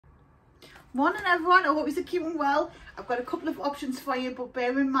Morning everyone, I hope you're keeping well. I've got a couple of options for you, but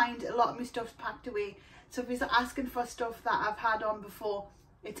bear in mind a lot of my stuff's packed away. So if you're asking for stuff that I've had on before,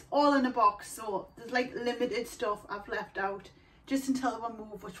 it's all in a box. So there's like limited stuff I've left out just until I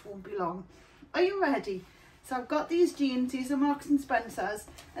move, which won't be long. Are you ready? So I've got these jeans, these are Marks and Spencer's,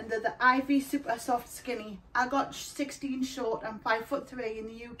 and they're the Ivy Super Soft Skinny. I got 16 short, I'm 5'3" in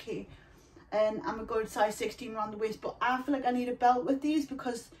the UK, and I'm a good size 16 around the waist, but I feel like I need a belt with these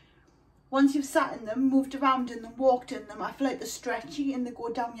because once you've sat in them, moved around in them, walked in them, I feel like they're stretchy and they go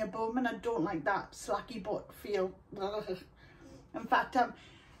down your bum, and I don't like that slacky butt feel. In fact,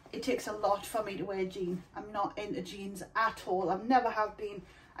 it takes a lot for me to wear jeans. I'm not into jeans at all. I never have been.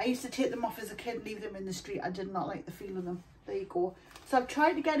 I used to take them off as a kid, leave them in the street. I did not like the feel of them. There you go. So I've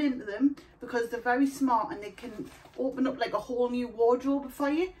tried to get into them because they're very smart and they can open up like a whole new wardrobe for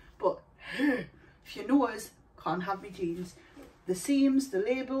you. But if you know us, can't have me jeans. The seams, the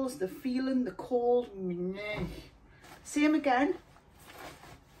labels, the feeling, the cold, meh. Same again.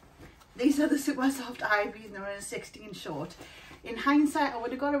 These are the Super Soft Ivy and they're in a 16 short. In hindsight, I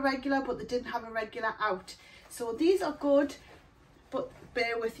would have got a regular, but they didn't have a regular out. So these are good, but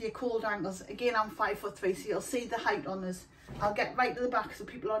bear with your cold ankles. Again, I'm 5'3", so you'll see the height on this. I'll get right to the back so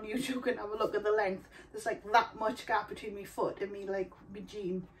people on YouTube can have a look at the length. There's like that much gap between my foot and me, like, my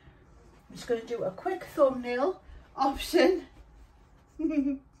jean. I'm just going to do a quick thumbnail option.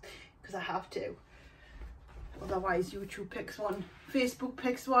 Because I have to, otherwise YouTube picks one, Facebook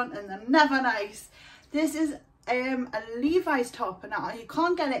picks one, and they're never nice. This is a Levi's top, and you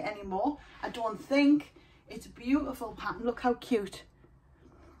can't get it anymore, I don't think. It's a beautiful pattern. Look how cute.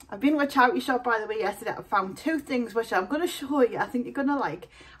 I've been to a charity shop, by the way, yesterday. I found two things which I'm going to show you. I think you're going to like.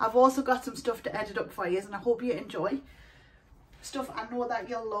 I've also got some stuff to edit up for you, and I hope you enjoy. Stuff I know that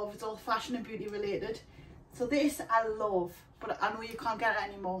you'll love. It's all fashion and beauty related. So this I love, but I know you can't get it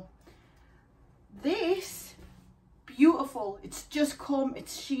anymore. This, beautiful. It's just come,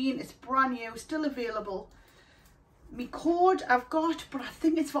 it's Shein, it's brand new, still available. My code I've got, but I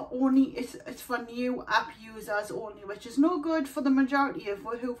think it's for only, it's for new app users only, which is no good for the majority of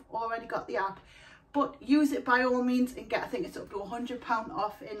who've already got the app. But use it by all means and get, I think it's up to £100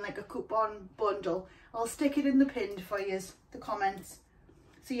 off in like a coupon bundle. I'll stick it in the pinned for you, the comments.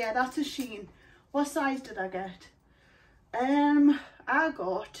 So yeah, that's a Shein. What size did I get? I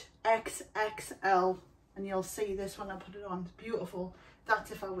got XXL, and you'll see this when I put it on. It's beautiful.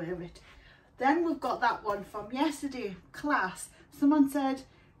 That's if I wear it. Then we've got that one from yesterday, class. Someone said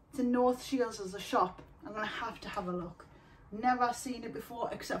it's in North Shields as a shop. I'm gonna have to have a look. Never seen it before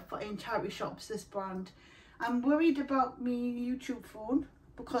except for in charity shops, this brand. I'm worried about my YouTube phone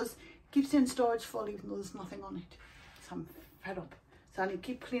because it keeps saying storage full even though there's nothing on it. So I'm fed up. So I need to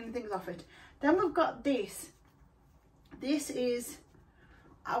keep cleaning things off it. Then we've got this. This is,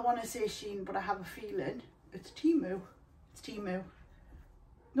 I want to say Shein, but I have a feeling it's Temu. It's Temu.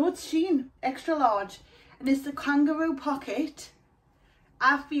 No, it's Shein, extra large. And it's the kangaroo pocket.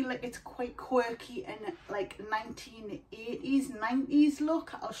 I feel like it's quite quirky and like 1980s, 90s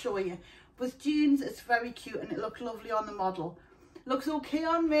look. I'll show you. With jeans, it's very cute and it looks lovely on the model. Looks okay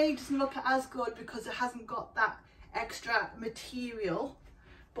on me, doesn't look as good because it hasn't got that extra material.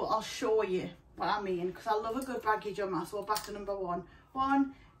 But I'll show you what I mean because I love a good baggy jumper. So back to number one.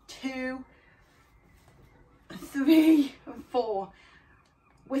 1, 2, 3 and 4.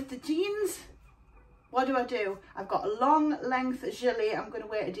 With the jeans, what do? I've got a long length gilet I'm going to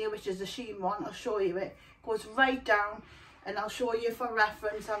wear today, which is the Shein one. I'll show you it. Goes right down, and I'll show you for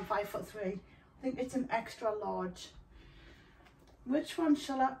reference. I'm 5'3". I think it's an extra large. Which one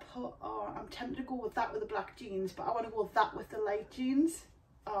shall I put on? I'm tempted to go with that with the black jeans, but I want to go with that with the light jeans.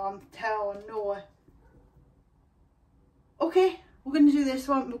 No. Okay, we're going to do this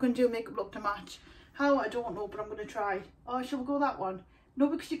one. We're going to do a makeup look to match. How? I don't know, but I'm going to try. Oh, shall we go that one? No,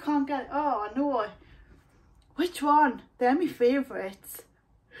 because you can't get it. Oh, no. Which one? They're my favourites.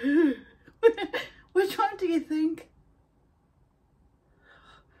 Which one do you think?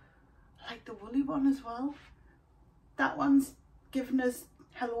 I like the woolly one as well. That one's giving us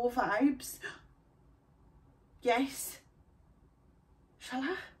hello vibes. Yes. Shall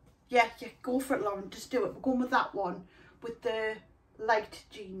I? Yeah, go for it, Lauren. Just do it. We're going with that one with the light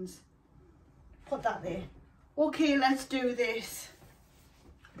jeans. Put that there. Okay, let's do this.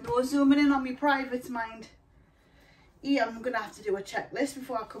 No zooming in on my privates, mind. Yeah, I'm going to have to do a checklist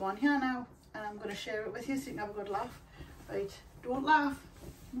before I come on here now. And I'm going to share it with you so you can have a good laugh. Right, don't laugh.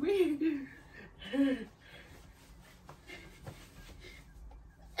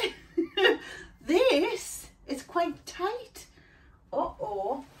 This is quite tight.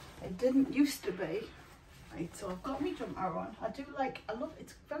 Uh-oh, it didn't used to be. Right, so I've got my jumper on. I love,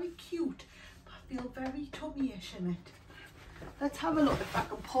 it's very cute. feel very tummy-ish in it. Let's have a look if I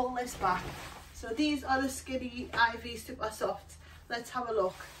can pull this back. So these are the Skinny IV Super Softs. Let's have a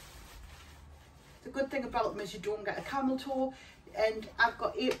look. The good thing about them is you don't get a camel toe, and I've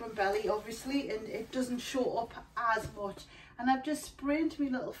got apron belly obviously, and it doesn't show up as much. And I've just sprained my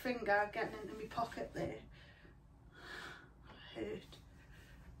little finger getting into my pocket there. Hurt.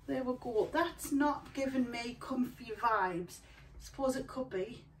 There we go. That's not giving me comfy vibes. I suppose it could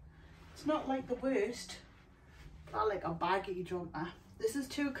be. It's not like the worst, but I like a baggy jumper. This is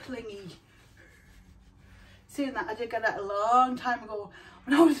too clingy. Saying that, I did get it a long time ago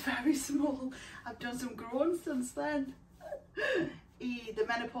when I was very small. I've done some growing since then. The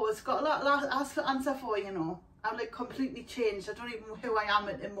menopause got a lot to answer for, you know. I'm like completely changed. I don't even know who I am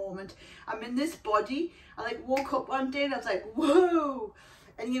at the moment. I'm in this body. I like woke up one day and I was like, whoa.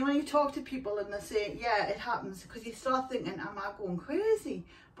 And you know, when you talk to people and they say, yeah, it happens, because you start thinking, am I going crazy?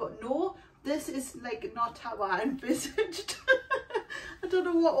 But no, this is like not how I envisaged. I don't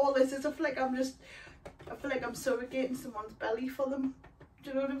know what all this is. I feel like I'm surrogating someone's belly for them. Do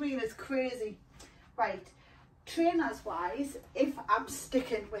you know what I mean? It's crazy. Right, trainers wise, if I'm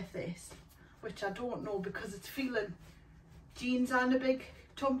sticking with this, which I don't know because it's feeling jeans and a big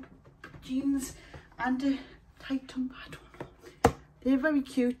tump, jeans and a tight tump, I don't know. They're very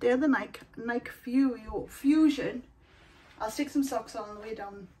cute. They're the Nike Fusion. I'll stick some socks on the way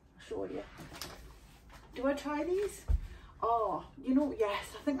down, I'll show you. Do I try these? Oh, you know, yes,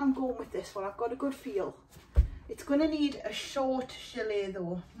 I think I'm going with this one. I've got a good feel. It's going to need a short gilet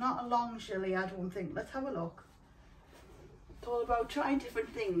though, not a long gilet, I don't think. Let's have a look. It's all about trying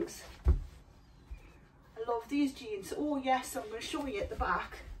different things. I love these jeans. Oh yes, I'm going to show you at the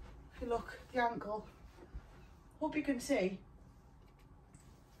back. If you look, the ankle. Hope you can see.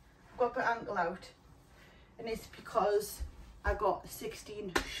 I've got the ankle out. And it's because I got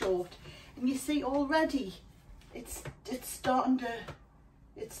 16 short. And you see already, it's starting to,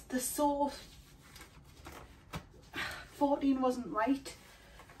 it's the sole. 14 wasn't right,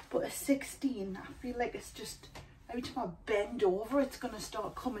 but a 16, I feel like it's just, every time I bend over, it's going to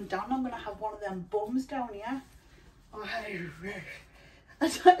start coming down. I'm going to have one of them bums down here. Oh,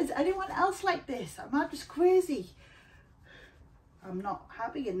 is anyone else like this? Am I just crazy? I'm not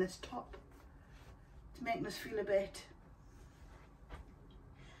happy in this top. It's making us feel a bit.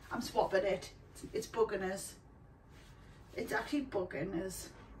 I'm swapping it. It's bugging us. It's actually bugging us.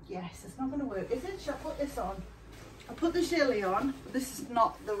 Yes, it's not going to work, is it? Shall I put this on? I put the gilet on, but this is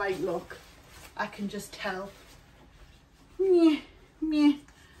not the right look. I can just tell. Meh, meh.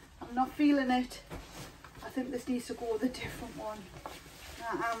 I'm not feeling it. I think this needs to go with a different one.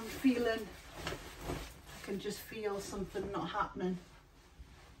 I'm feeling, I can just feel something not happening.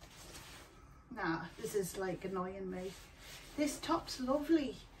 Nah, this is like annoying me. This top's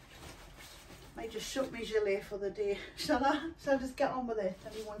lovely. Might just shut my gilet for the day. Shall I? Shall I just get on with it?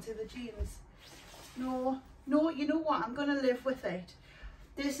 Anyone see the jeans? No. No, you know what? I'm going to live with it.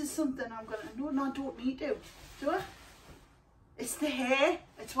 This is something I'm going to... No, I don't need to. Do I? It's the hair.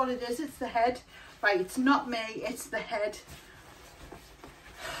 It's what it is. It's the head. Right, it's not me. It's the head.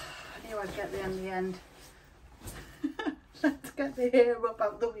 I knew I'd get there in the end. Let's get the hair up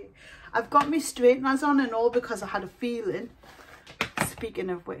out the way. I've got my straighteners on and all because I had a feeling. Speaking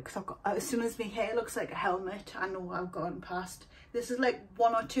of which, I've got, as soon as my hair looks like a helmet, I know I've gone past. This is like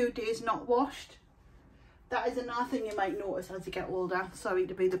 1 or 2 days not washed. That is another thing you might notice as you get older. Sorry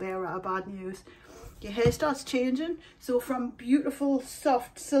to be the bearer of bad news. Your hair starts changing. So from beautiful,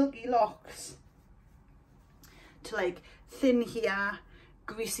 soft, silky locks to like thin hair,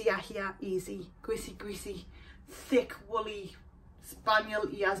 greasy hair, easy, greasy, thick, woolly, spaniel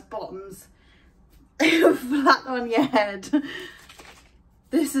ears, bottoms, flat on your head.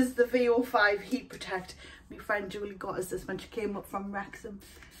 This is the VO5 Heat Protect. My friend Julie got us this when she came up from Wrexham.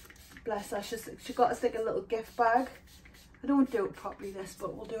 Bless her, she got us like a little gift bag. I don't do it properly this,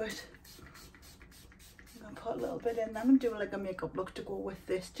 but we'll do it. I'm going to put a little bit in. I'm going to do like a makeup look to go with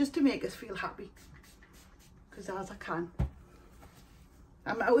this, just to make us feel happy. Because as I can.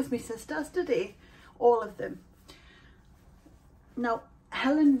 I'm out with my sisters today, all of them. Now,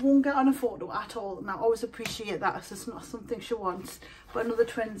 Helen won't get on a photo at all, and I always appreciate that. It's not something she wants, but another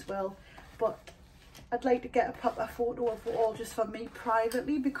twins will. But I'd like to get a proper photo of it all just for me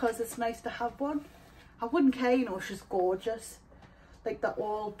privately, because it's nice to have one. I wouldn't care, you know, she's gorgeous. Like, they're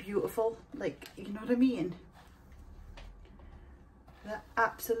all beautiful. Like, you know what I mean? They're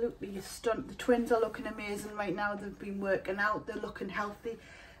absolutely stunned. The twins are looking amazing right now. They've been working out. They're looking healthy.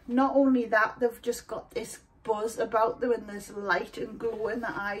 Not only that, they've just got this buzz about them and this light and glow in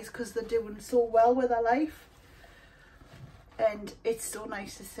their eyes because they're doing so well with their life. And it's so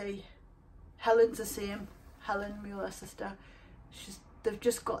nice to see. Helen's the same. Helen, my other sister, they've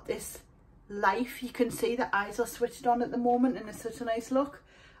just got this life. You can see the eyes are switched on at the moment and it's such a nice look.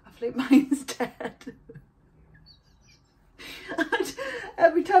 I feel like mine's dead. And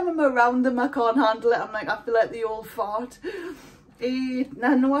every time I'm around them I can't handle it. I'm like, I feel like the old fart.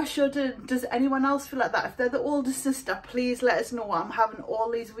 No, I shouldn't. Does anyone else feel like that? If they're the older sister, please let us know. I'm having all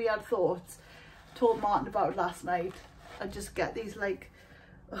these weird thoughts. I told Martin about it last night. I just get these like,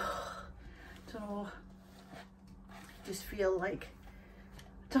 I don't know, just feel like,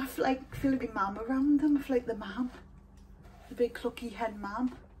 I feel like my mum around them. I feel like the mum, the big clucky hen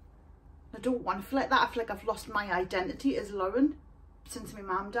mum. I don't want to feel like that. I feel like I've lost my identity as Lauren since my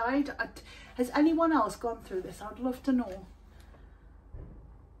mum died. Has anyone else gone through this? I'd love to know.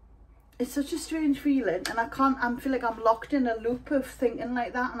 It's such a strange feeling, and I feel like I'm locked in a loop of thinking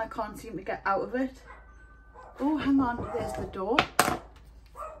like that and I can't seem to get out of it. Oh, hang on, there's the door.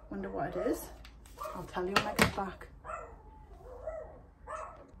 Wonder what it is. I'll tell you when I get back.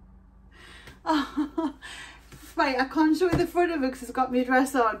 Oh, right, I can't show you the front of it because it's got my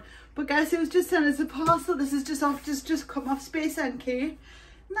dress on. But guys, it was just sent as a parcel. This is just come off Space NK. Isn't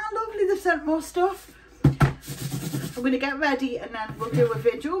that lovely? They've sent more stuff. I'm going to get ready and then we'll do a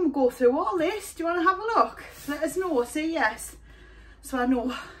video and we'll go through all this. Do you want to have a look? Let us know. Say yes. So I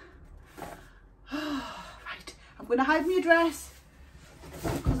know. Right. I'm going to hide my address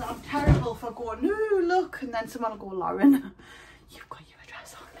because I'm terrible for going, no, look. And then someone will go, Lauren, you've got your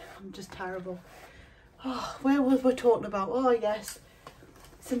address on. I'm just terrible. Oh, where was we talking about? Oh, yes.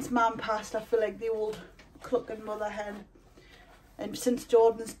 Since Mum passed, I feel like the old clucking mother hen. And since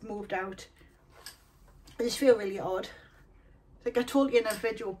Jordan's moved out, I just feel really odd. Like I told you in a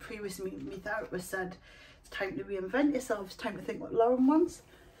video previously, my therapist said it's time to reinvent yourself. It's time to think what Lauren wants.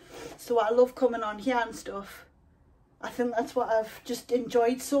 So I love coming on here and stuff. I think that's what I've just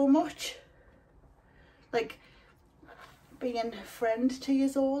enjoyed so much. Like being a friend to you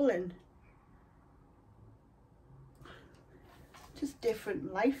all and just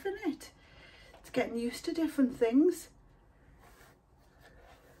different life in it. It's getting used to different things.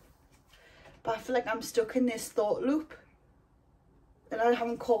 But I feel like I'm stuck in this thought loop and I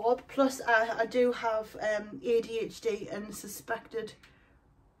haven't caught up. Plus I do have ADHD and suspected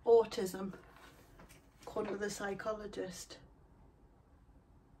autism, according to the psychologist.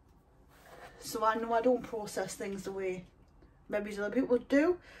 So I know I don't process things the way maybe other people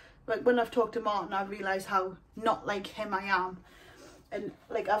do. Like when I've talked to Martin, I've realised how not like him I am. And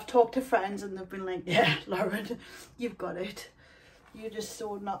like I've talked to friends and they've been like, yeah, Lauren, you've got it. You're just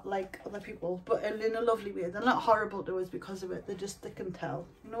so not like other people, but in a lovely way. They're not horrible to us because of it. They can tell,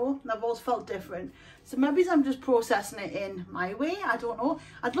 you know. And I've always felt different. So maybe I'm just processing it in my way. I don't know.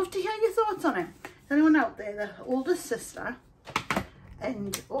 I'd love to hear your thoughts on it. Anyone out there, the oldest sister,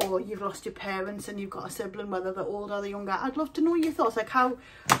 and or you've lost your parents and you've got a sibling, whether they're older or they're younger. I'd love to know your thoughts. Like how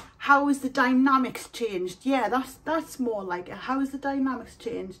has the dynamics changed? Yeah, that's more like it. How has the dynamics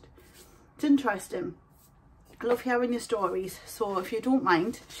changed? It's interesting. I love hearing your stories, so if you don't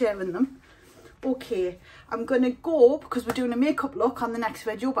mind sharing them. Okay, I'm going to go because we're doing a makeup look on the next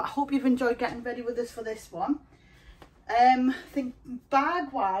video, but I hope you've enjoyed getting ready with us for this one. I think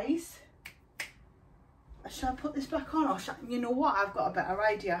bag wise, should I put this back on or you know what, I've got a better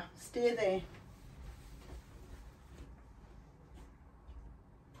idea. Stay there.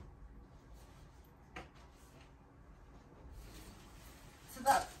 So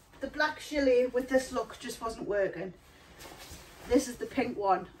that the black gilet with this look just wasn't working. This is the pink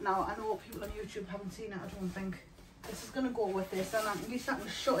one. Now, I know people on YouTube haven't seen it, I don't think. This is going to go with this, and at least I can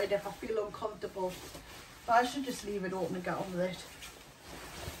shut it if I feel uncomfortable. But I should just leave it open and get on with it.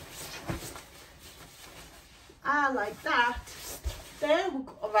 I like that. There we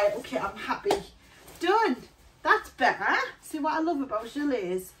go. Alright, okay, I'm happy. Done. That's better. See what I love about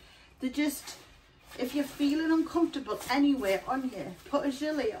gilets? They're just, if you're feeling uncomfortable anywhere on here, put a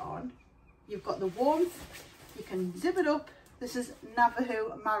gilet on. You've got the warmth. You can zip it up. This is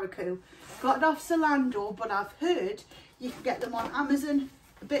Navajo Maracou. Got it off Zalando, but I've heard you can get them on Amazon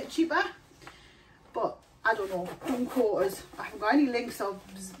a bit cheaper. But I don't know. Don't quote us. I haven't got any links or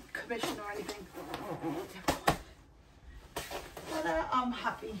commission or anything. But I'm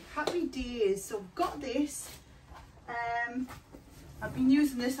happy. Happy days. So I've got this. I've been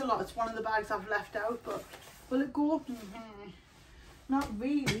using this a lot. It's one of the bags I've left out, but will it go? Not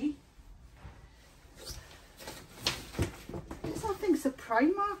really. This I think it's a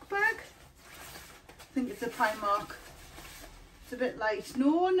Primark bag. I think it's a Primark. It's a bit light.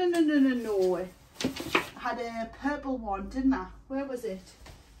 No. I had a purple one, didn't I? Where was it?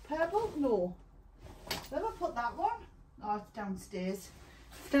 Purple? No. Where did I put that one? Oh, it's downstairs.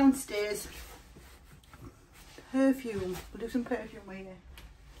 It's downstairs. perfume. We'll do some perfume with you.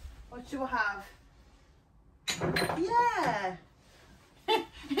 What do I have? Yeah.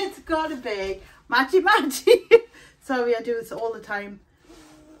 It's gotta be Matchy Matchy. Sorry, I do this all the time.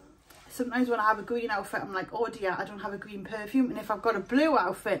 Sometimes when I have a green outfit, I'm like, oh dear, I don't have a green perfume. And if I've got a blue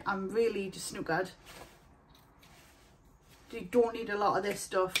outfit, I'm really just snookered. You don't need a lot of this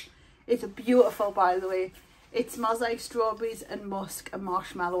stuff. It's beautiful, by the way. It smells like strawberries and musk and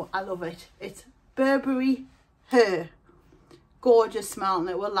marshmallow. I love it. It's Burberry Her. Gorgeous smell, and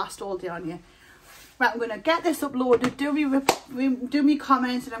it will last all day on you. Right, I'm going to get this uploaded, do me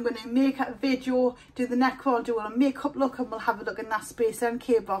comments, and I'm going to make a video, do the neck roll, do a makeup look, and we'll have a look in that Space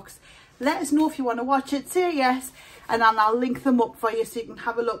MK box. Let us know if you want to watch it, say yes, and then I'll link them up for you so you can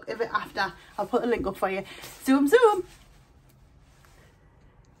have a look of it after. I'll put a link up for you. Zoom, zoom.